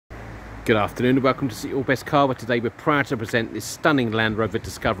Good afternoon and welcome to See Your Best Car, where today we're proud to present this stunning Land Rover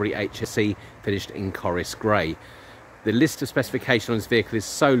Discovery HSE finished in Corris Grey. The list of specifications on this vehicle is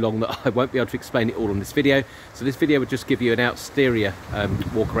so long that I won't be able to explain it all on this video, so this video would just give you an exterior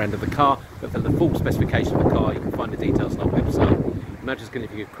walk around of the car, but for the full specification of the car you can find the details on our website. I'm now just going to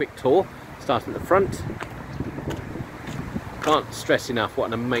give you a quick tour, starting at the front. Can't stress enough what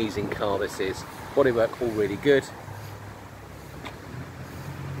an amazing car this is. Bodywork all really good.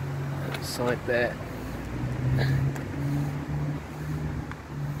 Side there.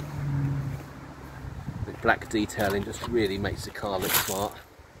 The black detailing just really makes the car look smart.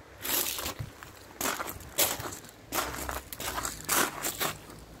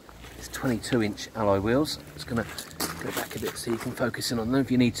 It's 22-inch alloy wheels. I'm just going to go back a bit so you can focus in on them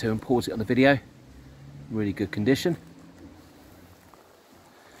if you need to and pause it on the video. Really good condition.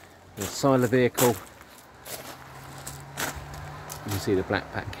 The side of the vehicle, you can see the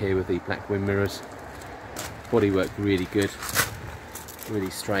black pack here with the black wind mirrors. Bodywork really good, really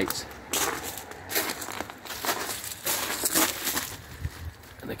straight.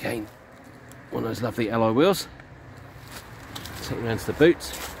 And again, one of those lovely alloy wheels. Take you around to the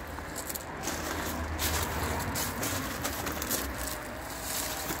boot.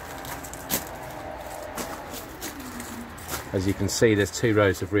 As you can see, there's 2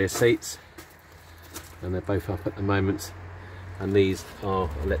 rows of rear seats, and they're both up at the moment. And these are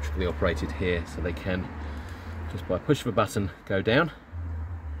electrically operated here, so they can, just by push of a button, go down.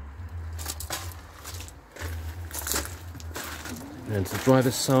 And to the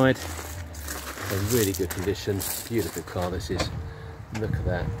driver's side, a really good condition, beautiful car this is. Look at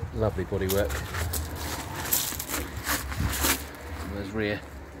that, lovely bodywork. And there's rear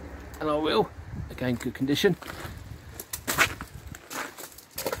alloy wheel, again good condition.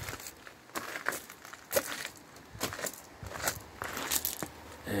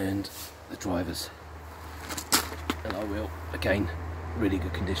 And the driver's alloy wheel, again really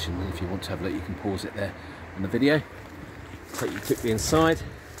good condition. And if you want to have a look, you can pause it there on the video. Take you quickly inside.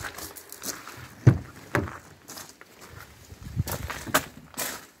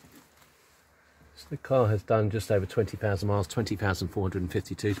 So the car has done just over 20,000 miles,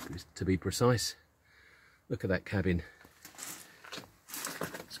 20,452 to be precise. Look at that cabin.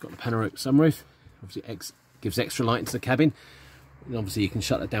 It's got the panoramic sunroof, obviously gives extra light into the cabin. And obviously you can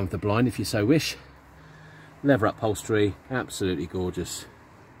shut that down with the blind if you so wish. Leather upholstery, absolutely gorgeous.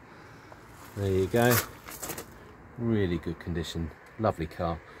 There you go. Really good condition, lovely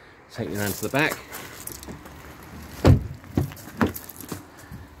car. Take you around to the back.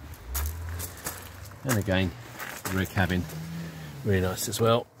 And again, the rear cabin, really nice as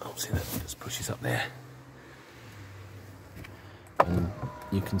well. Obviously that just pushes up there. And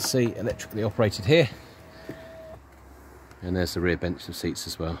you can see electrically operated here. And there's the rear bench of seats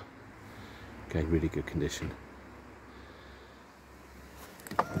as well. Okay, really good condition.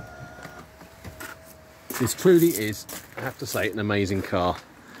 This truly is, I have to say, an amazing car.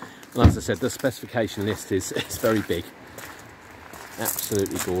 And as I said, the specification list is very big.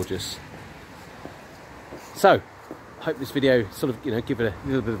 Absolutely gorgeous. So, I hope this video sort of, give it a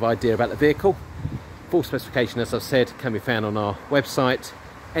little bit of idea about the vehicle. Full specification, as I've said, can be found on our website.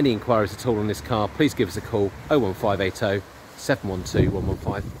 Any inquiries at all on this car, please give us a call, 01580 712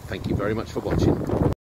 115. Thank you very much for watching.